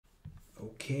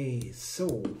Okay,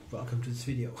 so welcome to this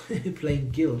video.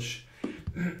 Playing gilsh.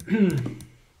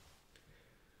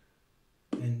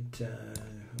 And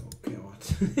oh god.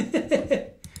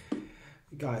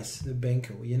 Guys, the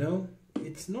banco, you know,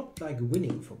 it's not like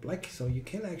winning for black, so you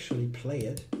can actually play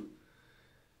it.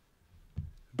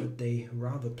 But they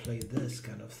rather play this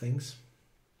kind of things.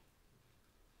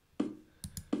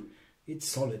 It's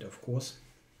solid, of course.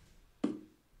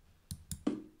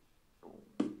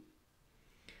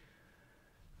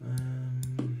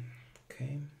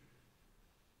 Okay.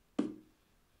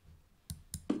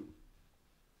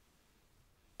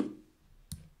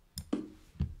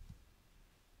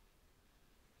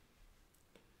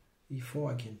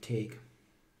 E4 I can take.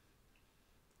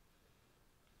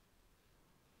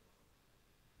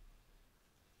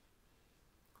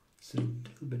 It's a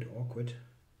little bit awkward.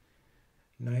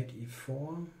 Knight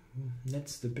e4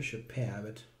 nets the bishop pair,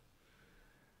 but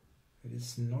it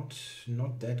is not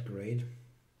that great.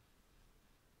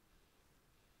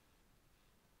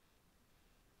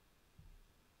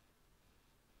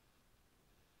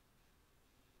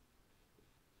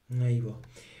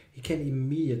 He can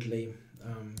immediately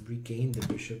regain the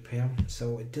bishop pair,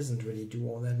 so it doesn't really do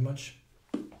all that much.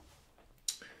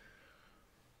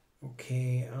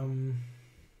 Okay,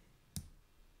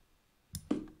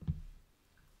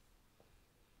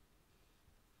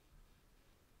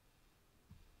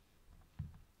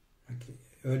 okay.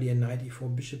 Earlier knight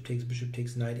e4, bishop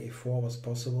takes knight a4 was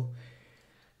possible,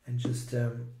 and just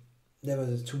there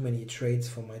were too many trades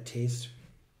for my taste.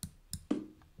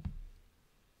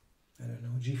 I don't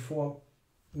know, g4,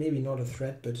 maybe not a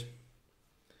threat, but I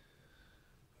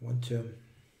want to,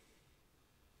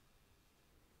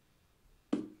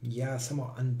 yeah,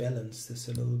 somehow unbalance this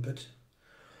a little bit.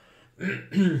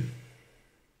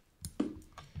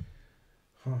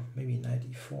 Huh, maybe knight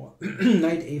e4.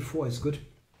 Knight a4 is good.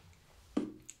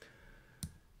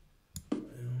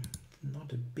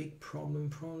 Not a big problem,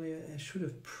 probably. I should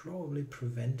have probably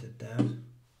prevented that.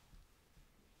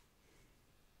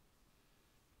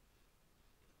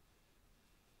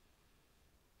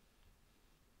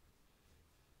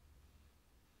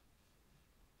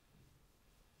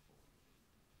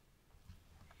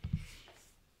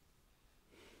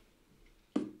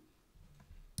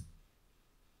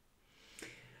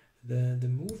 The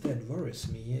move that worries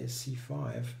me here is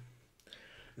c5.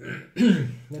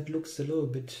 That looks a little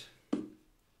bit...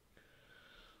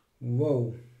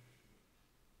 Whoa.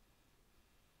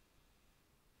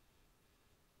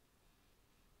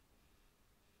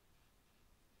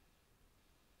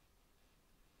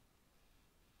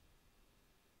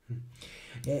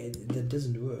 Yeah, that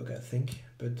doesn't work, I think,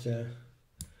 but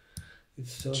it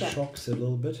still shocks a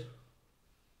little bit.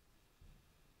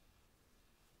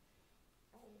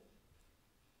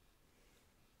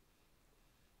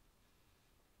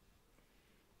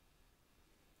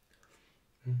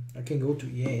 I can go to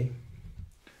e8.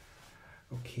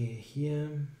 Okay,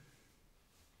 here.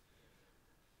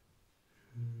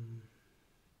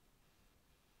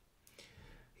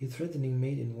 He's threatening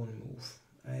mate in one move.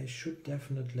 I should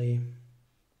definitely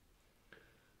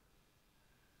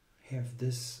have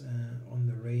this on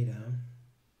the radar.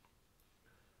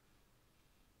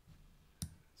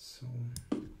 So,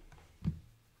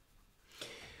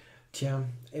 yeah,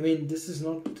 I mean, this is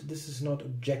not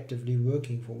objectively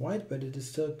working for white, but it is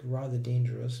still rather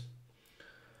dangerous.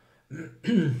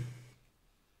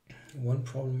 One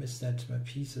problem is that my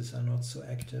pieces are not so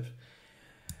active.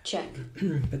 Check.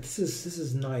 But this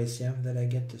is nice, yeah, that I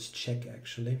get this check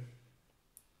actually.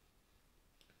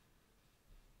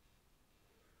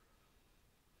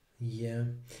 Yeah,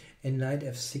 and knight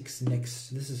f6 next.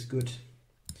 This is good.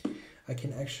 I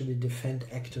can actually defend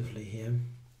actively here.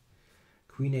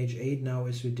 Queen h8 now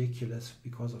is ridiculous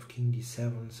because of king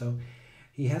d7, so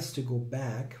he has to go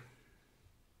back,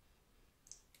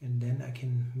 and then I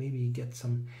can maybe get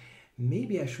some.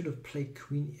 Maybe I should have played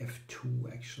queen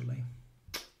f2 actually.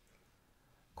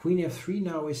 Queen f3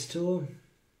 now is still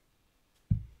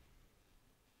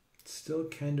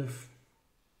kind of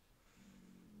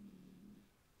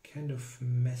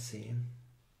messy.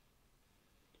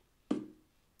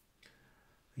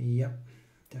 Yep,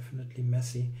 definitely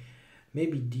messy.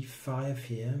 Maybe d5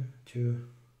 here to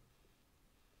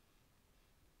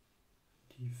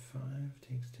d5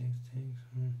 takes.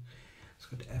 Let's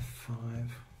go to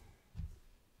f5.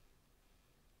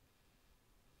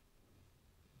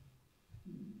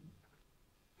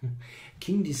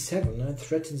 King d7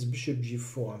 threatens bishop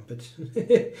g4, but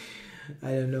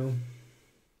I don't know.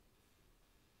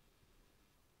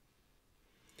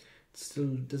 It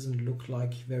still doesn't look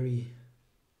like very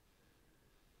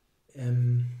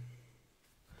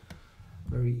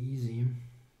easy.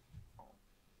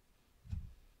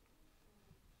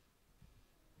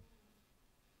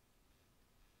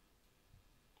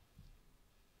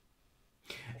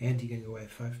 and he can go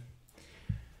f5.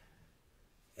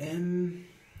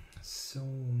 So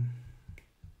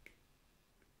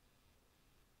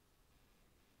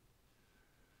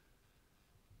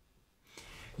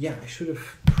yeah, I should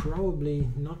have probably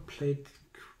not played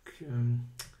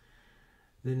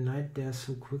the knight there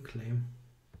so quickly.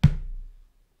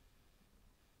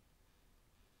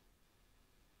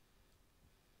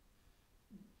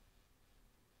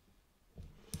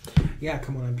 Yeah,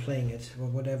 come on, I'm playing it, or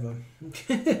whatever.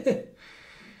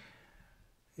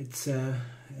 It's the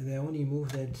only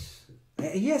move that...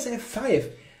 he has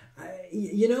f5.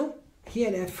 You know, he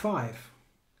had f5.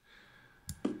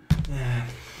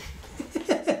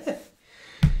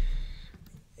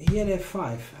 He had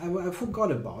f5. I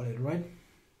forgot about it, right?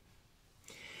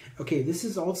 Okay, this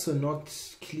is also not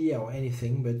clear or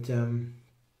anything, but...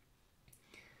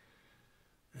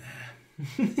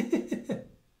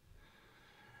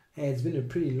 Hey, it's been a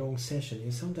pretty long session.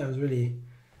 You sometimes really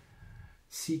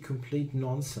see complete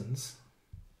nonsense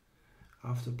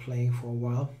after playing for a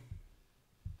while.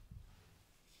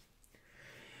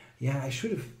 Yeah, I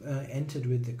should have entered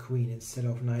with the queen instead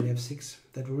of knight f6.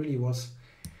 That really was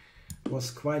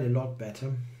quite a lot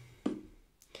better.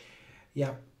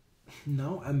 Yeah,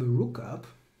 now I'm a rook up,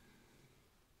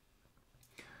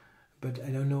 but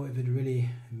I don't know if it really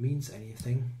means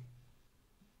anything.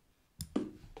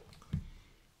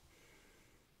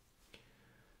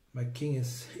 My king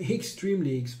is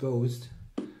extremely exposed.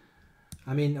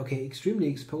 I mean, okay, extremely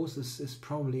exposed is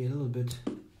probably a bit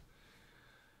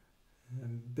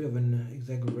of an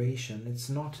exaggeration. It's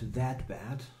not that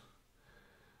bad.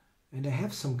 And I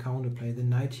have some counterplay. The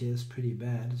knight here is pretty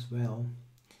bad as well.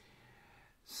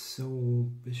 So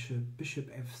bishop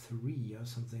f3 or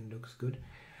something looks good.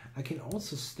 I can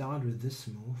also start with this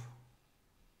move.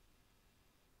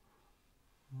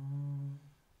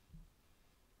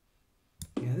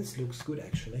 Yeah, this looks good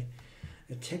actually.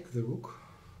 Attack the rook.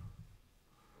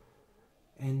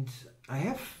 And I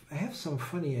have some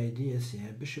funny ideas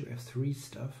here. Bishop f3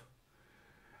 stuff.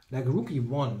 Like rook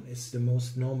e1 is the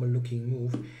most normal looking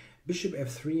move. Bishop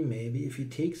f3 maybe. If he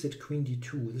takes it, queen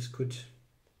d2.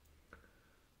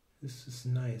 This is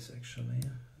nice actually.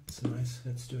 Yeah, it's nice.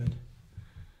 Let's do it.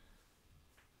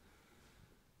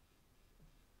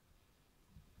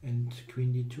 And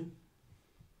queen d2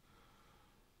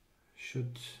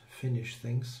 should finish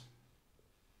things.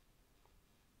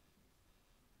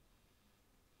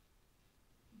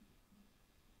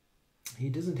 He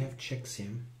doesn't have checks here.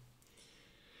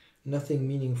 Nothing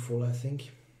meaningful, I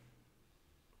think.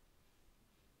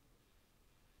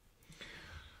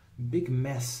 Big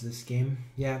mess, this game.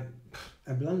 Yeah,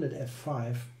 I blundered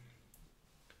f5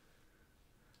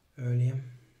 earlier.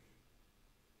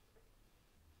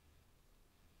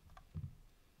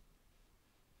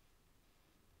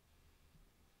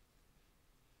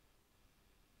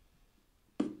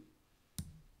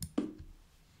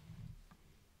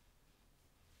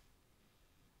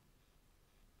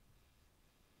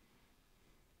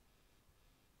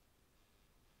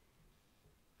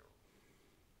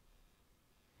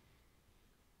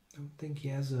 I don't think he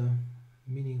has a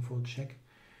meaningful check.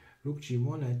 Rook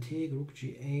g1, I take. Rook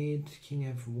g8, king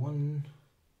f1,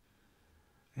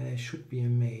 and I should be a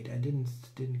mate. I didn't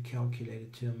calculate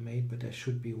it to a mate, but there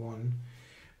should be one.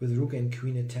 With rook and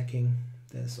queen attacking,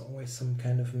 there's always some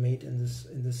kind of mate in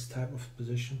this type of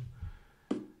position.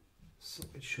 So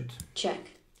it should check.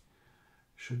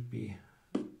 Should be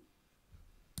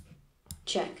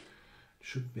check.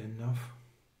 Should be enough.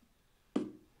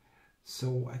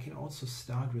 So I can also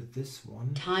start with this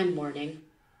one. Time warning.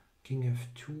 King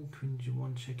f2, queen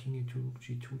g1 check, king e2, rook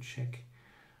g2 check.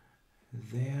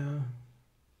 There,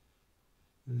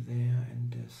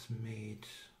 and there's mate.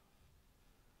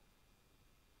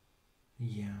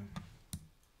 Yeah.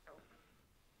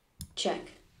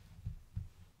 Check.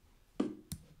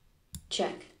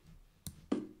 Check.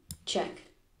 Check.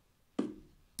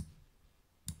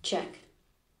 Check.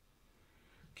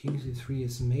 King c3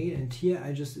 is made, and here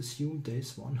I just assumed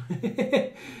there's one.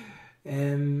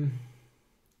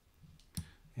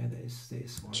 Yeah,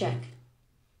 there's one. Check.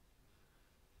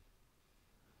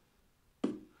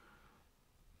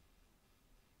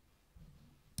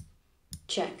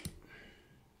 Check.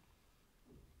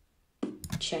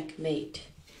 Checkmate.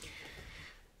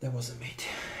 That was a mate.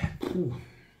 Ooh.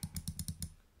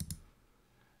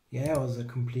 Yeah, it was a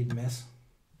complete mess.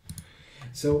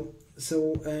 So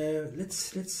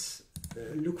let's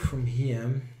look from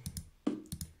here.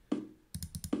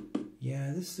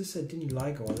 Yeah, this I didn't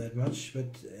like all that much,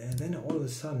 but then all of a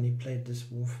sudden he played this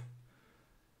move.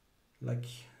 Like,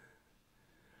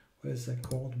 what is that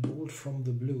called? Bolt from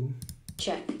the blue.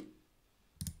 Check.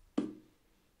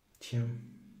 Tja.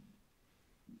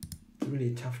 It's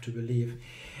really tough to believe.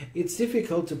 It's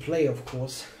difficult to play, of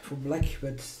course, for black,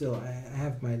 but still, I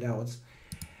have my doubts.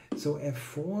 So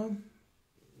f4,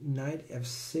 knight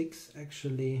f6,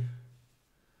 actually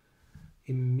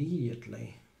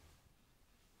immediately.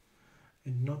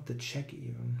 And not the check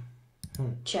even.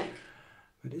 Check.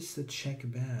 But is the check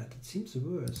bad? It seems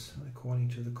worse, according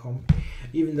to the comp.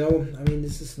 Even though, I mean,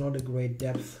 this is not a great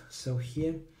depth. So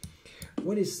here,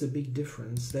 what is the big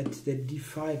difference? That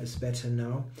d5 is better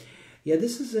now. Yeah,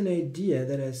 this is an idea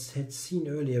that I had seen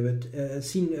earlier, but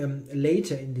seen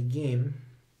later in the game.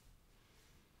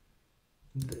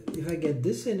 If I get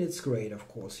this in, it's great, of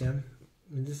course, yeah.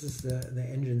 I mean, this is the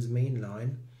engine's main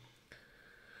line.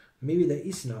 Maybe there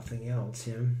is nothing else,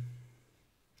 yeah.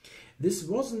 This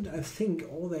wasn't, I think,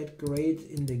 all that great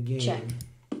in the game. Check.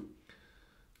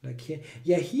 Like here.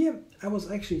 Yeah, here I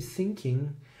was actually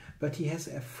thinking, but he has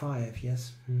f5,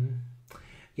 yes.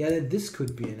 Yeah, this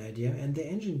could be an idea. And the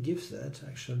engine gives that,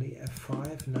 actually.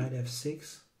 f5, knight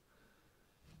f6.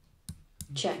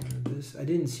 Check. This. I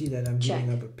didn't see that I'm Check.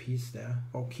 giving up a piece there.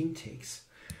 Oh, king takes.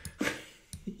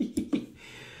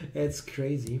 That's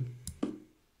crazy.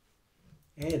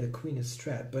 Hey, the queen is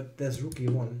strapped, but there's rook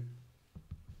e1.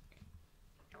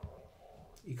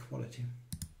 Equality.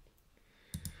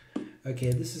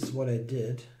 Okay, this is what I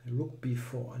did. Rook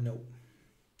b4, no.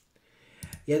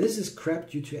 Yeah, this is crap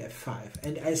due to f5.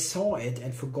 And I saw it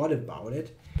and forgot about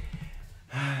it.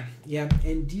 Yeah,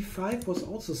 and d5 was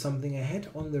also something I had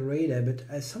on the radar, but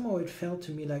somehow it felt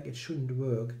to me like it shouldn't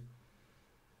work.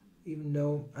 Even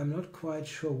though I'm not quite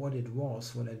sure what it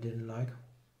was, what I didn't like.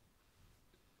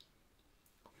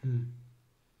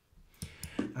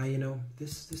 You know,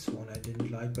 this one I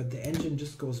didn't like, but the engine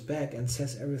just goes back and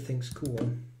says everything's cool.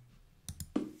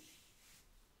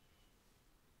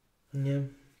 Yeah.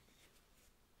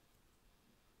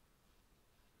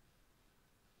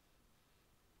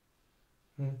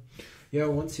 Yeah,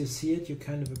 once you see it, you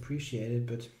kind of appreciate it,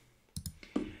 but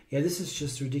yeah, this is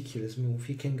just a ridiculous move.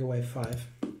 He can go a5.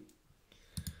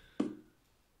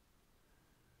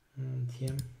 And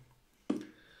here,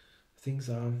 things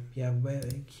are, yeah, well,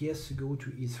 he has to go to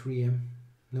e3,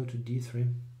 no, to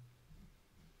d3.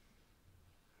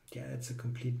 Yeah, it's a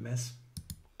complete mess.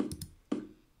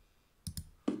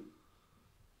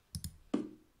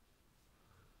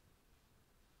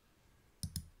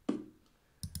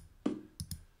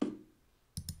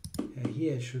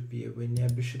 Here it should be a win. Yeah,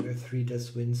 bishop f3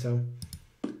 does win, so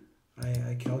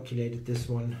I calculated this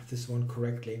one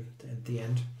correctly at the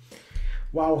end.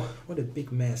 Wow, what a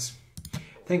big mess.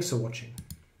 Thanks for watching.